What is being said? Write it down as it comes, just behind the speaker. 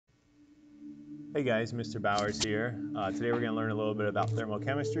Hey guys, Mr. Bowers here. Today we're going to learn a little bit about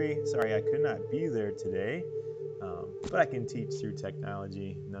thermochemistry. Sorry I could not be there today, but I can teach through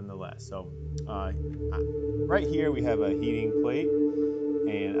technology nonetheless. Right here we have a heating plate,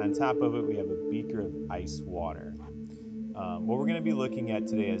 and on top of it we have a beaker of ice water. What we're going to be looking at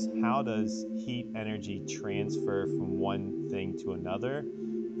today is how does heat energy transfer from one thing to another,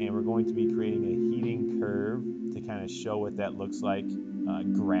 and we're going to be creating a heating curve to kind of show what that looks like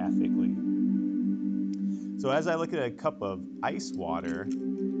graphically. So as I look at a cup of ice water,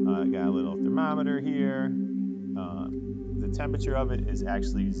 I got a little thermometer here. The temperature of it is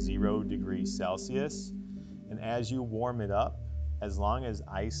actually 0 degrees Celsius. And as you warm it up, as long as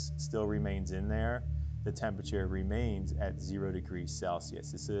ice still remains in there, the temperature remains at 0 degrees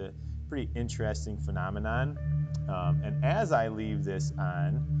Celsius. It's a pretty interesting phenomenon. And as I leave this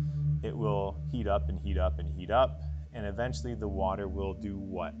on, it will heat up and heat up and heat up, and eventually the water will do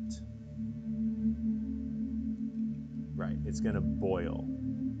what? Right, it's going to boil,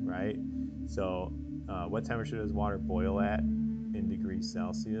 right? So what temperature does water boil at in degrees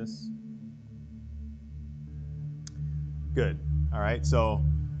Celsius? Good. All right, so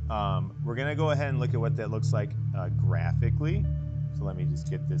we're going to go ahead and look at what that looks like graphically. So let me just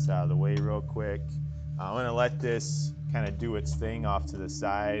get this out of the way real quick. I'm going to let this kind of do its thing off to the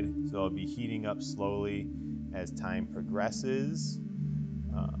side. So it'll be heating up slowly as time progresses.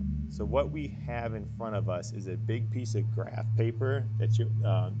 So what we have in front of us is a big piece of graph paper that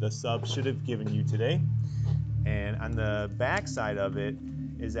the sub should have given you today. And on the back side of it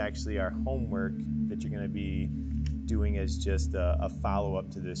is actually our homework that you're going to be doing as just a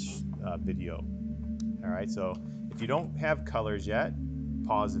follow-up to this video. All right, so if you don't have colors yet,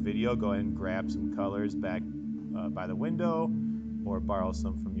 pause the video, go ahead and grab some colors back by the window or borrow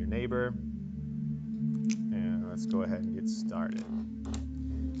some from your neighbor. And let's go ahead and get started.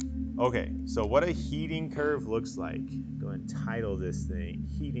 Okay, so what a heating curve looks like. Go ahead and title this thing,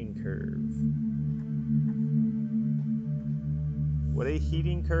 heating curve. What a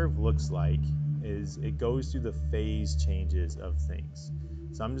heating curve looks like is it goes through the phase changes of things.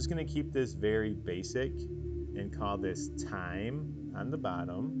 So I'm just gonna keep this very basic and call this time on the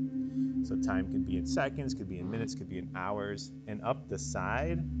bottom. So time could be in seconds, could be in minutes, could be in hours. And up the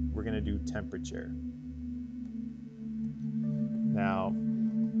side, we're gonna do temperature. Now,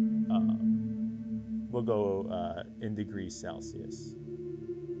 we'll go in degrees Celsius.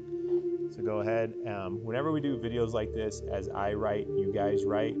 So go ahead, whenever we do videos like this, as I write, you guys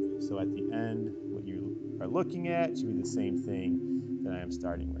write. So at the end, what you are looking at should be the same thing that I am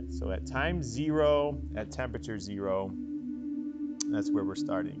starting with. So at time 0, at temperature 0, that's where we're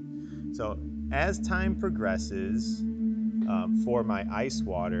starting. So as time progresses, for my ice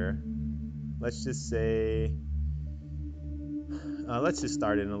water, let's just say, let's just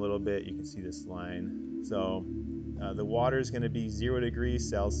start in a little bit. You can see this line. So the water is going to be 0 degrees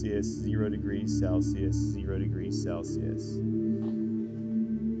Celsius, 0 degrees Celsius, 0 degrees Celsius.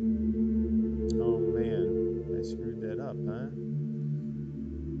 Oh man, I screwed that up, huh?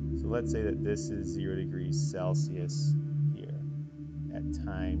 So let's say that this is 0 degrees Celsius here at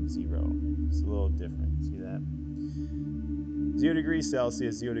time 0. It's a little different, see that? 0 degrees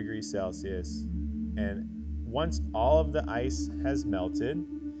Celsius, 0 degrees Celsius, and once all of the ice has melted,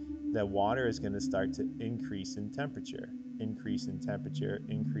 the water is going to start to increase in temperature, increase in temperature,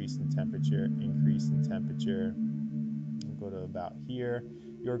 increase in temperature, increase in temperature. We'll go to about here.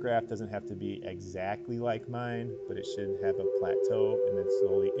 Your graph doesn't have to be exactly like mine, but it should have a plateau and then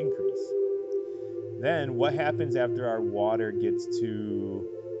slowly increase. Then what happens after our water gets to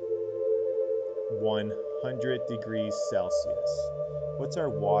 100 degrees Celsius? What's our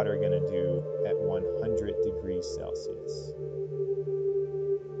water going to do at 100 degrees Celsius?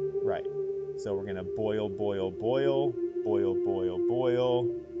 Right. So we're going to boil, boil, boil, boil, boil, boil.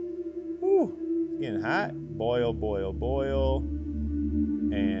 Whew, it's getting hot. Boil, boil, boil.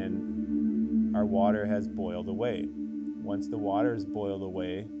 And our water has boiled away. Once the water is boiled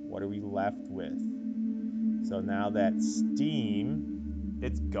away, what are we left with? So now that steam,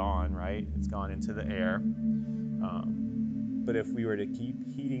 it's gone, right? It's gone into the air. But if we were to keep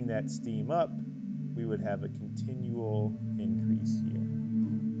heating that steam up, we would have a continual increase here.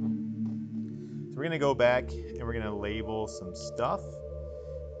 So we're going to go back and we're going to label some stuff.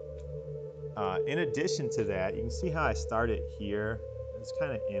 In addition to that, you can see how I started here. It's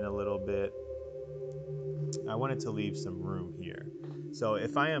kind of in a little bit. I wanted to leave some room here. So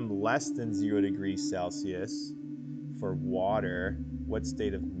if I am less than 0 degrees Celsius for water, what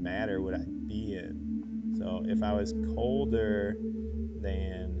state of matter would I be in? So if I was colder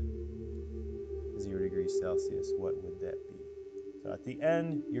than 0 degrees Celsius, what would that be? So at the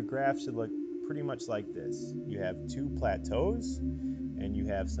end, your graph should look pretty much like this. You have two plateaus and you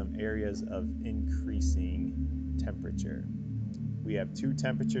have some areas of increasing temperature. We have two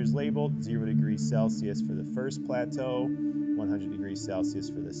temperatures labeled, 0 degrees Celsius for the first plateau, 100 degrees Celsius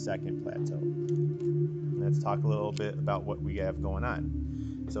for the second plateau. Let's talk a little bit about what we have going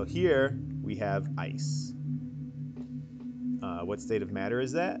on. So here we have ice. What state of matter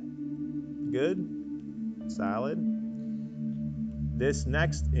is that? Good? Solid? This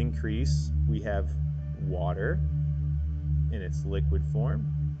next increase, we have water in its liquid form.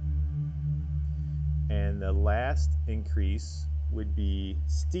 And the last increase would be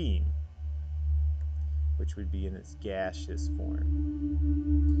steam, which would be in its gaseous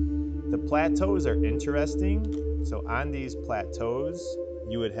form. The plateaus are interesting. So on these plateaus,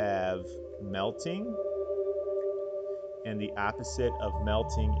 you would have melting, and the opposite of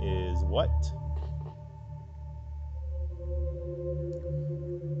melting is what?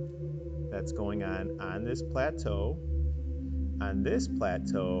 That's going on this plateau. On this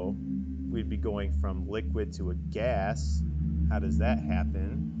plateau, we'd be going from liquid to a gas. How does that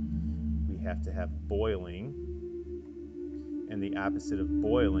happen? We have to have boiling. And the opposite of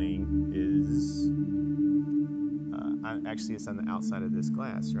boiling is, actually it's on the outside of this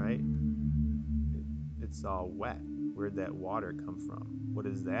glass, right? It's all wet. Where'd that water come from? What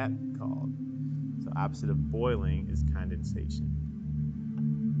is that called? So opposite of boiling is condensation.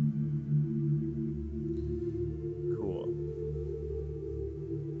 Cool.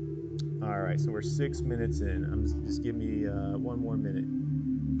 All right, so we're 6 minutes in. Just give me 1 more minute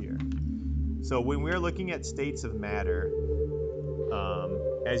here. So when we're looking at states of matter,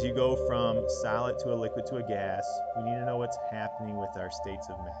 as you go from solid to a liquid to a gas, we need to know what's happening with our states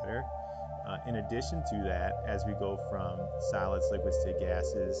of matter. In addition to that, as we go from solids, liquids to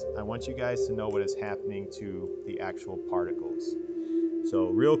gases, I want you guys to know what is happening to the actual particles. So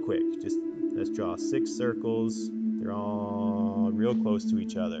real quick, just let's draw 6 circles. They're all real close to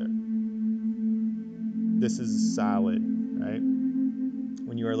each other. This is solid, right?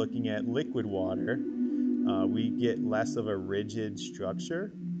 When you are looking at liquid water, we get less of a rigid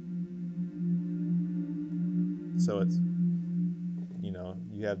structure. So it's,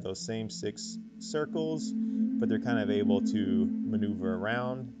 you have those same 6 circles, but they're kind of able to maneuver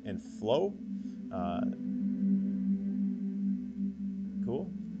around and flow.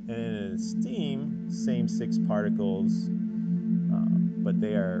 Cool. And in steam, same 6 particles, but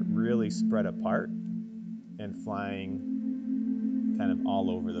they are really spread apart and flying kind of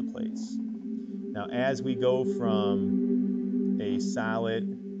all over the place. Now, as we go from a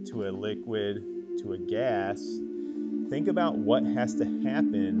solid to a liquid to a gas, think about what has to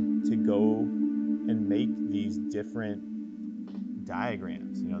happen to go and make these different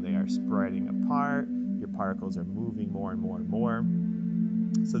diagrams. They are spreading apart, your particles are moving more and more and more.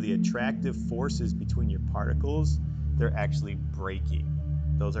 So the attractive forces between your particles, they're actually breaking.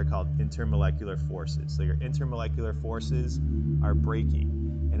 Those are called intermolecular forces. So your intermolecular forces are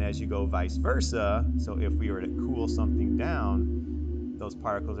breaking. And as you go vice versa, so if we were to cool something down, those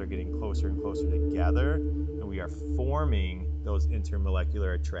particles are getting closer and closer together, and we are forming those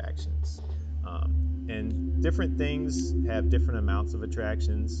intermolecular attractions. And different things have different amounts of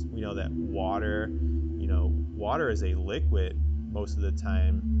attractions. We know that water is a liquid most of the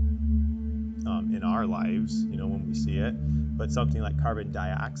time in our lives, when we see it. But something like carbon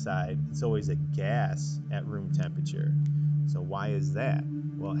dioxide, it's always a gas at room temperature. So why is that?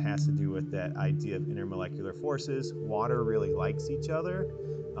 Well, it has to do with that idea of intermolecular forces. Water really likes each other,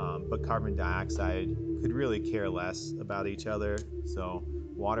 but carbon dioxide could really care less about each other. So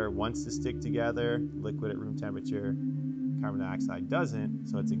water wants to stick together, liquid at room temperature. Carbon dioxide doesn't,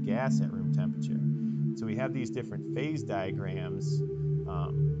 so it's a gas at room temperature. So we have these different phase diagrams.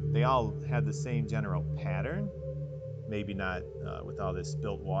 They all have the same general pattern, maybe not with all this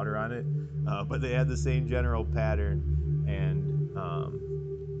spilt water on it, but they have the same general pattern, and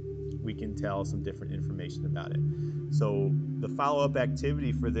we can tell some different information about it. So the follow-up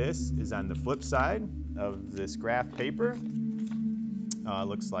activity for this is on the flip side of this graph paper.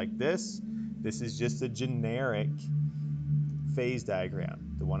 Looks like this. This is just a generic phase diagram.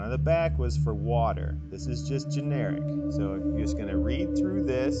 The one on the back was for water. This is just generic. So you're just going to read through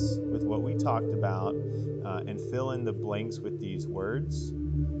this with what we talked about and fill in the blanks with these words,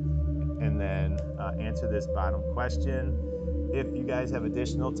 and then answer this bottom question. If you guys have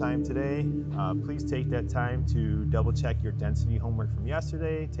additional time today, please take that time to double check your density homework from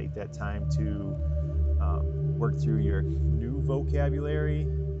yesterday. Take that time to work through your new vocabulary.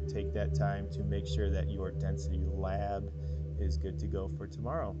 Take that time to make sure that your density lab is good to go for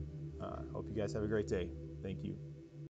tomorrow. Hope you guys have a great day. Thank you.